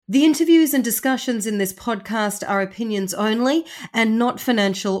The interviews and discussions in this podcast are opinions only and not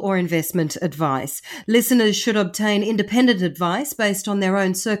financial or investment advice. Listeners should obtain independent advice based on their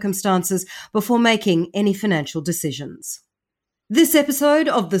own circumstances before making any financial decisions. This episode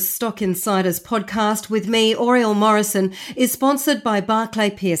of the Stock Insiders podcast with me, Oriel Morrison, is sponsored by Barclay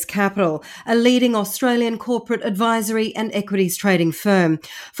Pearce Capital, a leading Australian corporate advisory and equities trading firm.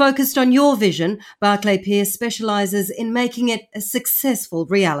 Focused on your vision, Barclay Pearce specialises in making it a successful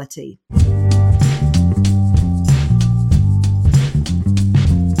reality.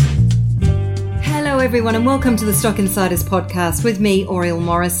 Hello everyone and welcome to the Stock Insiders podcast with me, Oriel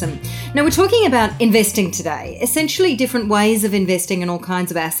Morrison. Now we're talking about investing today, essentially different ways of investing in all kinds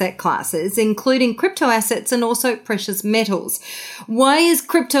of asset classes, including crypto assets and also precious metals. Why is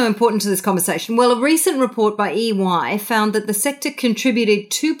crypto important to this conversation? Well, a recent report by EY found that the sector contributed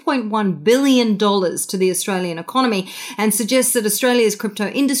 $2.1 billion to the Australian economy and suggests that Australia's crypto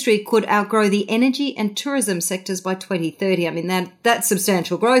industry could outgrow the energy and tourism sectors by 2030. I mean, that's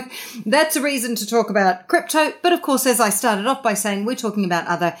substantial growth. That's a reason to talk about crypto. But of course, as I started off by saying, we're talking about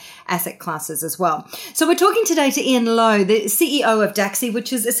other asset classes as well. So we're talking today to Ian Lowe, the CEO of Daxi,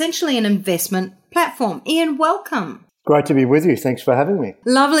 which is essentially an investment platform. Ian, welcome. Great to be with you. Thanks for having me.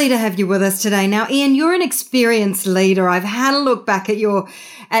 Lovely to have you with us today. Now, Ian, you're an experienced leader. I've had a look back at your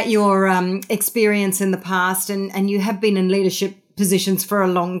experience in the past, and you have been in leadership positions for a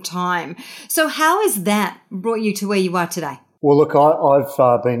long time. So how has that brought you to where you are today? Well, look,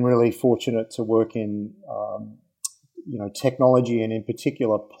 I've been really fortunate to work in technology, and in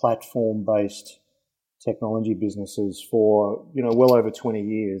particular platform-based technology businesses for well over 20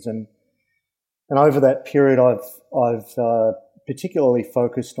 years, and over that period, I've particularly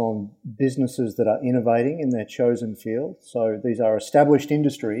focused on businesses that are innovating in their chosen field. So these are established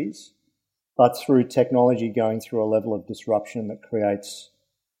industries, but through technology going through a level of disruption that creates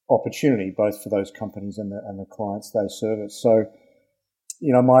opportunity both for those companies and the clients they service. So,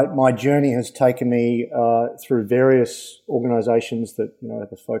 my journey has taken me through various organisations that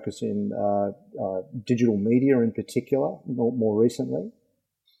have a focus in digital media in particular, more recently.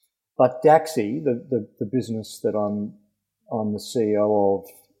 But Daxi, the business that I'm the CEO of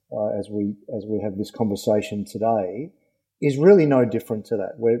as we have this conversation today, is really no different to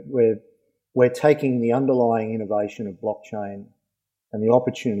that. We're taking the underlying innovation of blockchain and the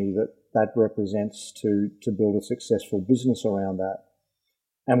opportunity that represents to build a successful business around that.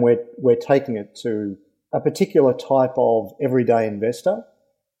 And we're taking it to a particular type of everyday investor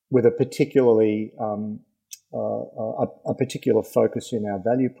with a particularly a particular focus in our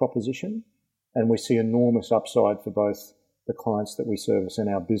value proposition, and we see enormous upside for both the clients that we service and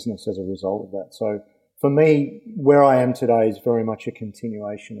our business as a result of that. So for me, where I am today is very much a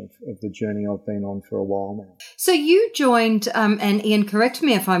continuation of the journey I've been on for a while now. So you joined, and Ian, correct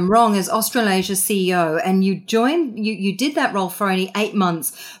me if I'm wrong, as Australasia CEO, and you did that role for only 8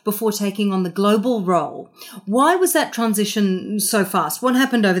 months before taking on the global role. Why was that transition so fast? What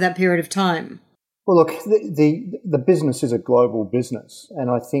happened over that period of time? Well, look, the business is a global business, and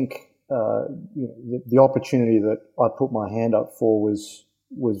I think the opportunity that I put my hand up for was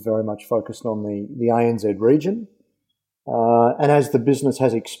very much focused on the ANZ region, and as the business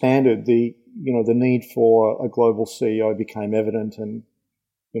has expanded, the need for a global CEO became evident, and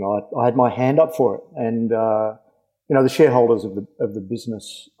I had my hand up for it, and the shareholders of the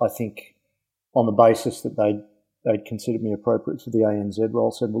business, I think, on the basis that they'd considered me appropriate for the ANZ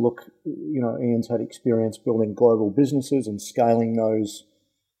role, said, well, look, Ian's had experience building global businesses and scaling those,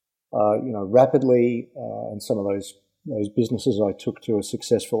 rapidly, and some of those businesses I took to a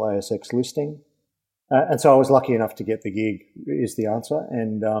successful ASX listing. And so I was lucky enough to get the gig, is the answer.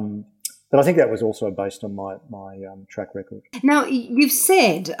 And but I think that was also based on my track record. Now, you've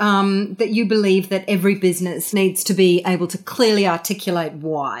said that you believe that every business needs to be able to clearly articulate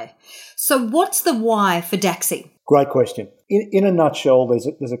why. So what's the why for Daxi? Great question. In a nutshell, there's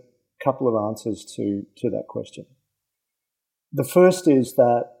a couple of answers to that question. The first is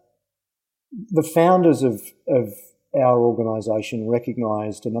that the founders of our organisation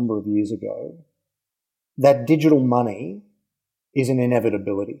recognised a number of years ago that digital money is an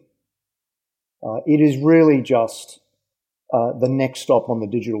inevitability. It is really just the next stop on the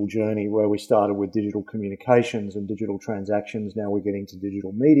digital journey, where we started with digital communications and digital transactions. Now we're getting to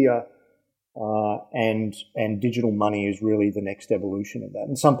digital media, and digital money is really the next evolution of that.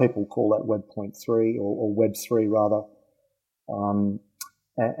 And some people call that Web 0.3 or Web 3 rather,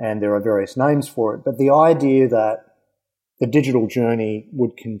 and there are various names for it. But the idea that the digital journey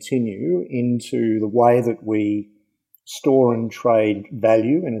would continue into the way that we store and trade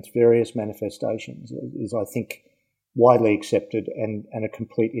value in its various manifestations is, I think, widely accepted and a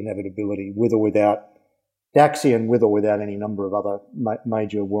complete inevitability, with or without Daxi and with or without any number of other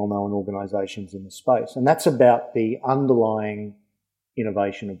major well-known organisations in the space. And that's about the underlying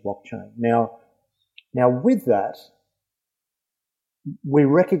innovation of blockchain. Now with that, we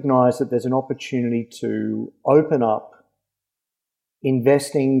recognise that there's an opportunity to open up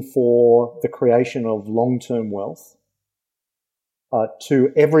investing for the creation of long-term wealth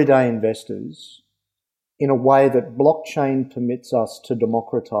to everyday investors in a way that blockchain permits us to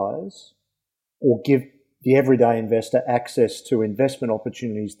democratise or give the everyday investor access to investment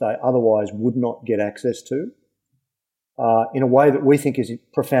opportunities they otherwise would not get access to, in a way that we think is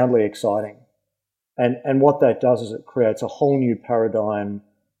profoundly exciting. And what that does is it creates a whole new paradigm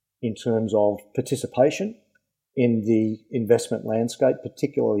in terms of participation in the investment landscape,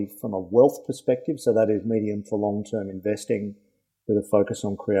 particularly from a wealth perspective. So that is medium to long-term investing with a focus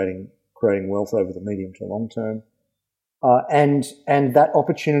on creating wealth over the medium to long term. And that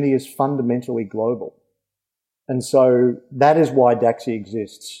opportunity is fundamentally global. And so that is why Daxi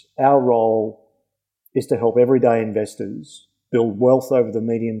exists. Our role is to help everyday investors build wealth over the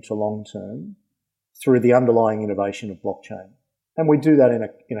medium to long term through the underlying innovation of blockchain. And we do that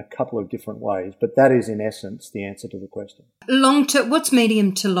in a couple of different ways, but that is in essence the answer to the question. Long term, what's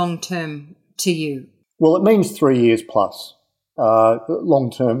medium to long term to you? Well, it means 3 years plus.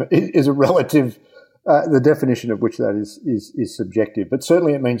 Long term is a relative, the definition of which that is subjective, but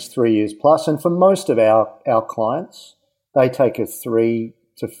certainly it means 3 years plus. And for most of our clients, they take a 3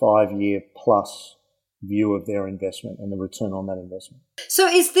 to 5 year plus view of their investment and the return on that investment. So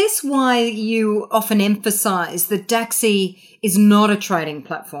is this why you often emphasise that Daxi is not a trading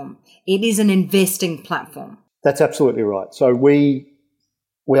platform? It is an investing platform. That's absolutely right. So we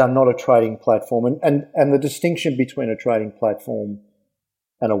are not a trading platform, and the distinction between a trading platform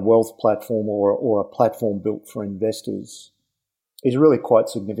and a wealth platform or a platform built for investors is really quite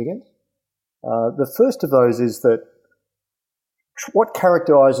significant. The first of those is that what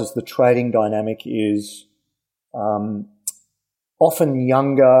characterises the trading dynamic is often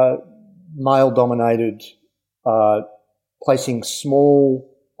younger, male-dominated, placing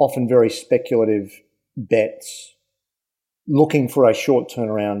small, often very speculative bets, looking for a short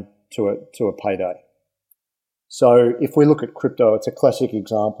turnaround to a payday. So if we look at crypto, it's a classic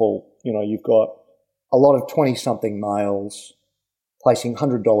example. You know, you've got a lot of 20-something males placing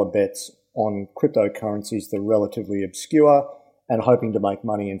 $100 bets on cryptocurrencies that are relatively obscure and hoping to make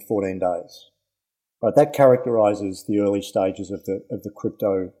money in 14 days. Right, that characterises the early stages of the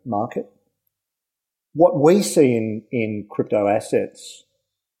crypto market. What we see in crypto assets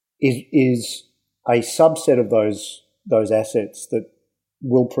is a subset of those assets that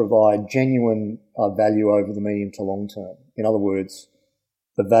will provide genuine value over the medium to long term. In other words,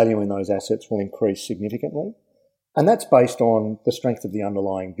 the value in those assets will increase significantly. And that's based on the strength of the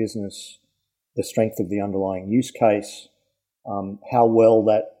underlying business, the strength of the underlying use case, how well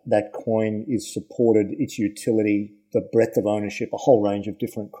that coin is supported, its utility, the breadth of ownership, a whole range of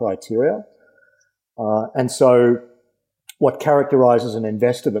different criteria. And so what characterises an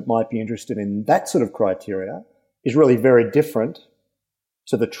investor that might be interested in that sort of criteria is really very different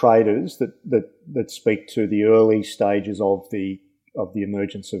to the traders that speak to the early stages of the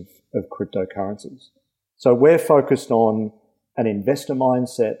emergence of cryptocurrencies. So we're focused on an investor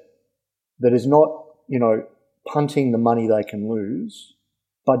mindset that is not, punting the money they can lose,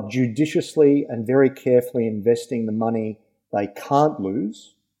 but judiciously and very carefully investing the money they can't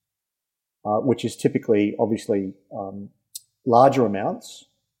lose, which is typically, obviously, larger amounts,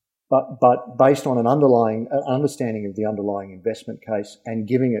 but based on an understanding of the underlying investment case and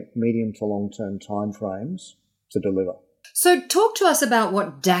giving it medium to long-term timeframes to deliver. So talk to us about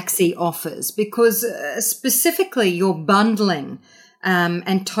what Daxi offers, because specifically your bundling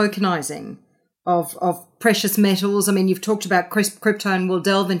and tokenizing of precious metals. I mean, you've talked about crypto, and we'll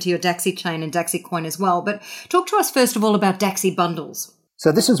delve into your Daxi chain and Daxi coin as well. But talk to us first of all about Daxi bundles.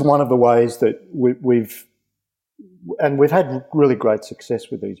 So this is one of the ways that we've had really great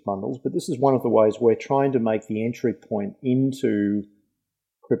success with these bundles, but this is one of the ways we're trying to make the entry point into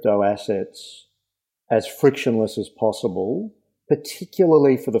crypto assets as frictionless as possible,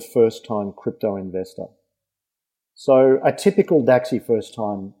 particularly for the first-time crypto investor. So a typical Daxi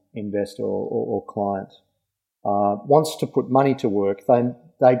first-time investor or client wants to put money to work.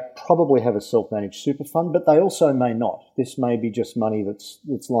 They probably have a self-managed super fund, but they also may not. This may be just money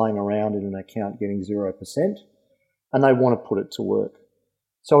that's lying around in an account getting 0%, and they want to put it to work.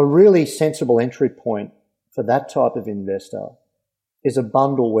 So a really sensible entry point for that type of investor is a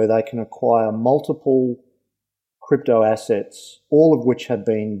bundle where they can acquire multiple crypto assets, all of which have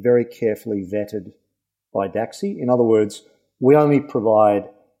been very carefully vetted by DAXI. In other words, we only provide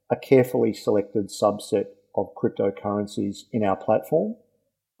a carefully selected subset of cryptocurrencies in our platform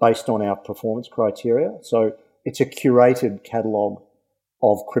based on our performance criteria. So it's a curated catalogue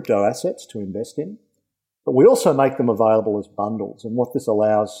of crypto assets to invest in. But we also make them available as bundles. And what this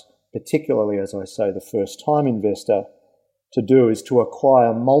allows, particularly, as I say, the first-time investor to do is to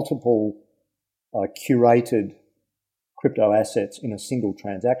acquire multiple curated crypto assets in a single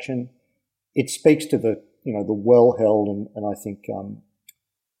transaction. It speaks to the well-held and I think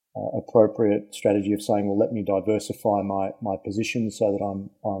appropriate strategy of saying, well, let me diversify my position so that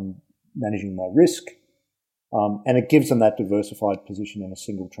I'm managing my risk. And it gives them that diversified position in a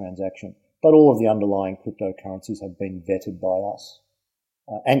single transaction. But all of the underlying cryptocurrencies have been vetted by us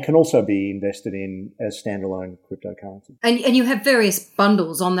and can also be invested in as standalone cryptocurrencies. And you have various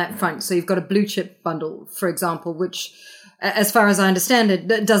bundles on that front. So you've got a blue chip bundle, for example, which, as far as I understand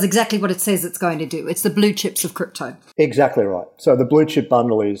it, does exactly what it says it's going to do. It's the blue chips of crypto. Exactly right. So the blue chip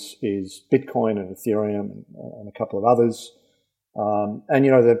bundle is Bitcoin and Ethereum and a couple of others. And,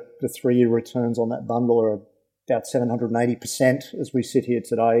 the 3-year returns on that bundle are about 780% as we sit here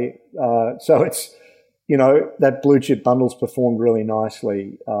today. So it's, that blue chip bundle's performed really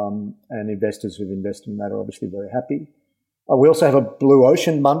nicely, and investors who've invested in that are obviously very happy. We also have a blue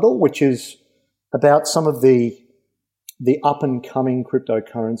ocean bundle, which is about some of the up and coming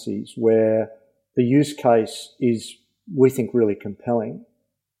cryptocurrencies where the use case is, we think, really compelling,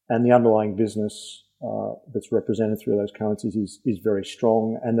 and the underlying business that's represented through those currencies is very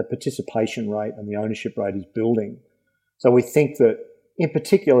strong, and the participation rate and the ownership rate is building. So we think that, in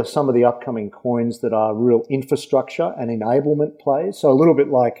particular, some of the upcoming coins that are real infrastructure and enablement plays, so a little bit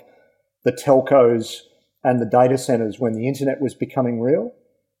like the telcos and the data centers when the internet was becoming real,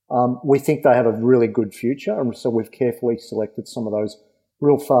 we think they have a really good future. And so we've carefully selected some of those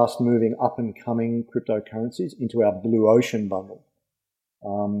real fast-moving, up-and-coming cryptocurrencies into our blue ocean bundle.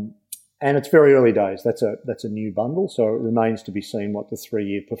 And it's very early days. That's a new bundle, so it remains to be seen what the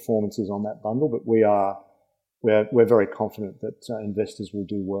 3-year performance is on that bundle. But we're very confident that investors will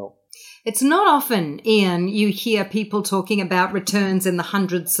do well. It's not often, Ian, you hear people talking about returns in the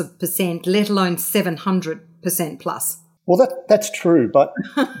hundreds of percent, let alone 700% plus. Well, that's true, but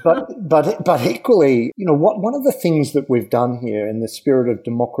equally, one of the things that we've done here in the spirit of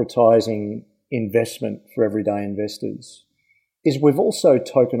democratizing investment for everyday investors is we've also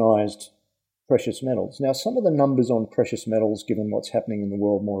tokenized precious metals. Now, some of the numbers on precious metals, given what's happening in the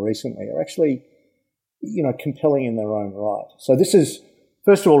world more recently, are actually, compelling in their own right. So this is,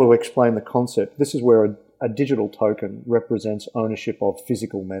 first of all, to explain the concept, this is where a digital token represents ownership of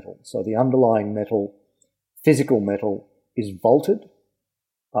physical metal. So the underlying metal, physical metal, is vaulted,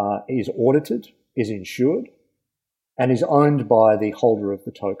 is audited, is insured, and is owned by the holder of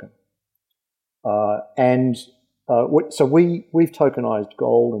the token. So we've tokenized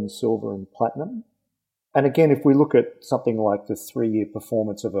gold and silver and platinum. And again, if we look at something like the 3-year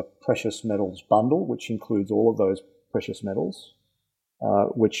performance of a precious metals bundle, which includes all of those precious metals,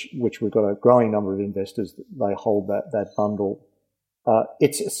 which we've got a growing number of investors that they hold that bundle,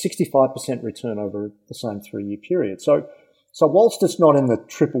 it's a 65% return over the same 3-year period. So whilst it's not in the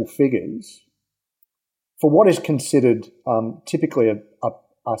triple figures, for what is considered typically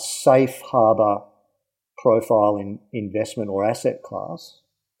a safe harbour profile in investment or asset class,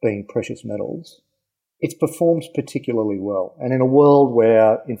 being precious metals, it's performed particularly well. And in a world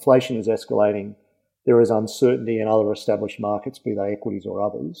where inflation is escalating, there is uncertainty in other established markets, be they equities or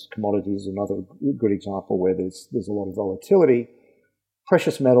others. Commodities is another good example where there's a lot of volatility.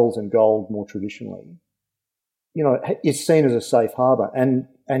 Precious metals and gold, more traditionally, is seen as a safe harbour, and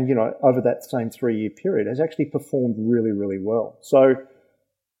over that same 3-year period has actually performed really, really well. So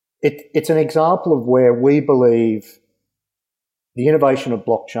it's an example of where we believe the innovation of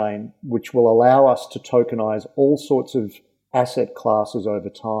blockchain, which will allow us to tokenize all sorts of asset classes over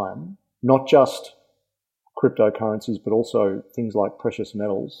time, not just cryptocurrencies, but also things like precious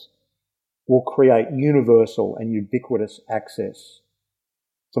metals, will create universal and ubiquitous access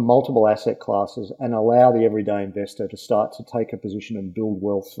to multiple asset classes and allow the everyday investor to start to take a position and build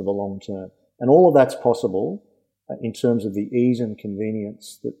wealth for the long term. And all of that's possible in terms of the ease and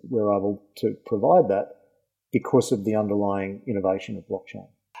convenience that we're able to provide that because of the underlying innovation of blockchain.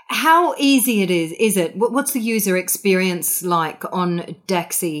 How easy is it? What's the user experience like on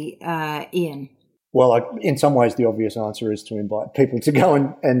DAXI, Ian? Well, in some ways, the obvious answer is to invite people to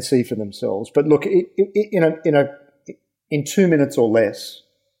go and see for themselves. But look, in 2 minutes or less,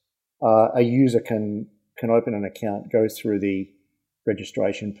 a user can open an account, go through the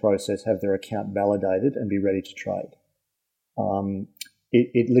registration process, have their account validated, and be ready to trade.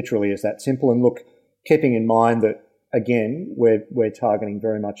 It literally is that simple. And look, keeping in mind that, again, we're targeting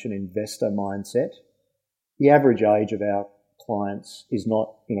very much an investor mindset. The average age of our clients is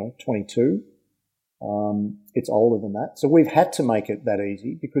not, 22. It's older than that. So we've had to make it that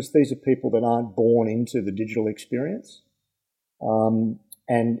easy because these are people that aren't born into the digital experience.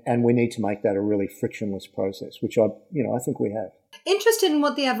 And we need to make that a really frictionless process, which I think we have. Interested in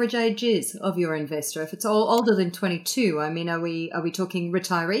what the average age is of your investor. If it's all older than 22, I mean, are we talking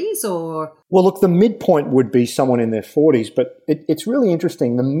retirees or? Well, look, the midpoint would be someone in their 40s, but it's really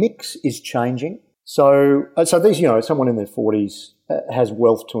interesting. The mix is changing. So these, someone in their 40s has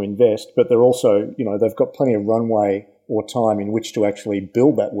wealth to invest, but they're also, they've got plenty of runway or time in which to actually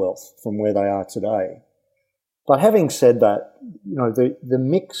build that wealth from where they are today. But having said that, the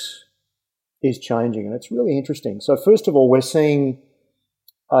mix is changing, and it's really interesting. So first of all, we're seeing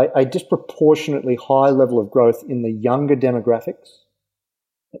a disproportionately high level of growth in the younger demographics,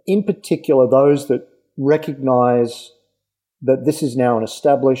 in particular those that recognise that this is now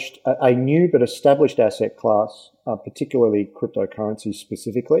a new but established asset class, particularly cryptocurrency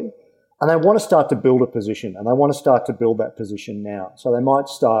specifically, and they want to start to build a position, and they want to start to build that position now. So they might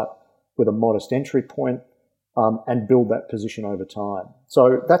start with a modest entry point, and build that position over time.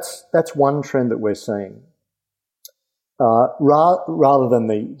 So that's one trend that we're seeing. Rather than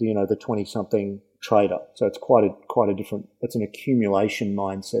the 20-something trader. So it's quite a different. It's an accumulation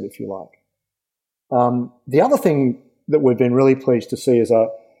mindset, if you like. The other thing that we've been really pleased to see is a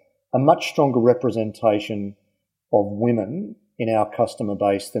much stronger representation of women in our customer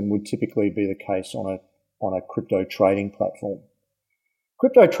base than would typically be the case on a crypto trading platform.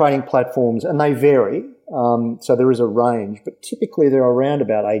 Crypto trading platforms, and they vary, so there is a range, but typically they're around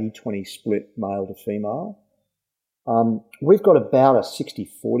about 80-20 split male to female. We've got about a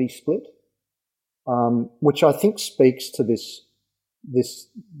 60-40 split, which I think speaks to this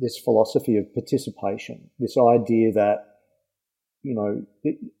philosophy of participation, this idea that,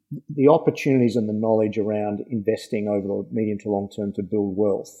 the opportunities and the knowledge around investing over the medium to long term to build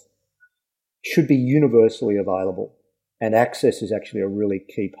wealth should be universally available. And access is actually a really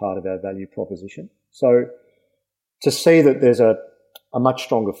key part of our value proposition. So to see that there's a much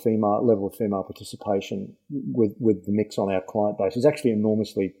stronger level of female participation with the mix on our client base is actually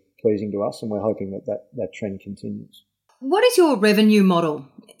enormously pleasing to us, and we're hoping that trend continues. What is your revenue model,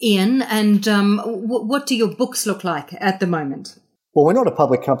 Ian, and what do your books look like at the moment? Well, we're not a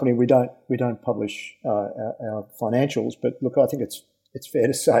public company. We don't publish our financials, but look, I think it's fair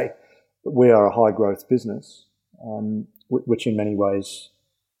to say that we are a high growth business. Which in many ways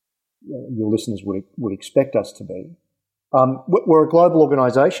your listeners would expect us to be. We're a global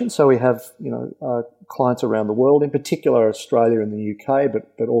organisation, so we have clients around the world, in particular Australia and the UK,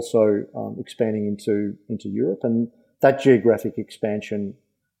 but also expanding into Europe, and that geographic expansion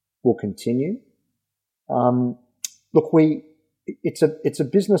will continue. Look, it's a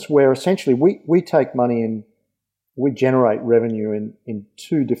business where essentially we take money and we generate revenue in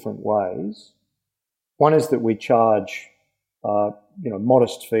two different ways. One is that we charge,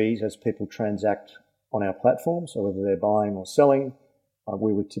 modest fees as people transact on our platform. So whether they're buying or selling,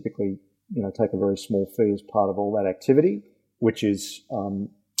 we would typically, take a very small fee as part of all that activity, which is,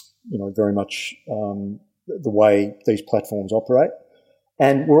 very much the way these platforms operate.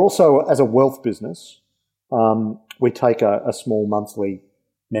 And we're also, as a wealth business, we take a small monthly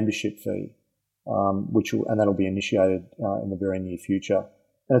membership fee, and that'll be initiated in the very near future.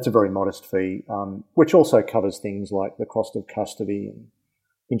 And it's a very modest fee, which also covers things like the cost of custody and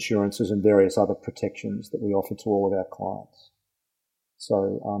insurances and various other protections that we offer to all of our clients.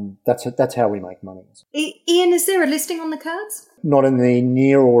 So that's how we make money. Ian, is there a listing on the cards? Not in the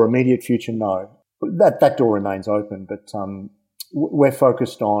near or immediate future, no. That door remains open, but we're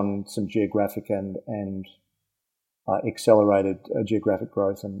focused on some geographic and accelerated geographic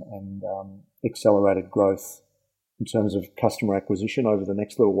growth and accelerated growth in terms of customer acquisition over the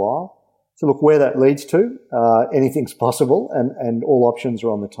next little while. So look, where that leads to, anything's possible and all options are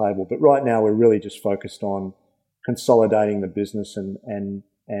on the table. But right now we're really just focused on consolidating the business and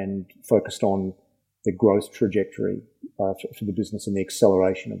focused on the growth trajectory for the business and the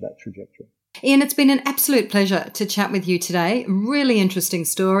acceleration of that trajectory. Ian, it's been an absolute pleasure to chat with you today. Really interesting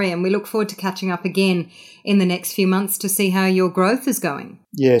story, and we look forward to catching up again in the next few months to see how your growth is going.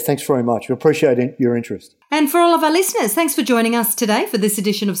 Yeah, thanks very much. We appreciate your interest. And for all of our listeners, thanks for joining us today for this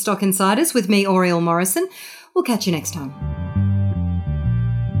edition of Stock Insiders with me, Oriel Morrison. We'll catch you next time.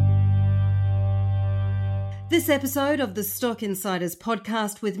 This episode of the Stock Insiders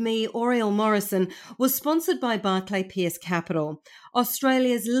podcast with me, Oriel Morrison, was sponsored by Barclay Pearce Capital,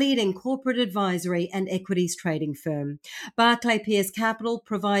 Australia's leading corporate advisory and equities trading firm. Barclay Pearce Capital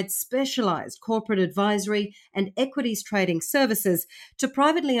provides specialised corporate advisory and equities trading services to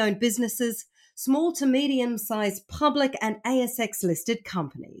privately owned businesses, small to medium-sized public and ASX-listed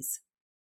companies.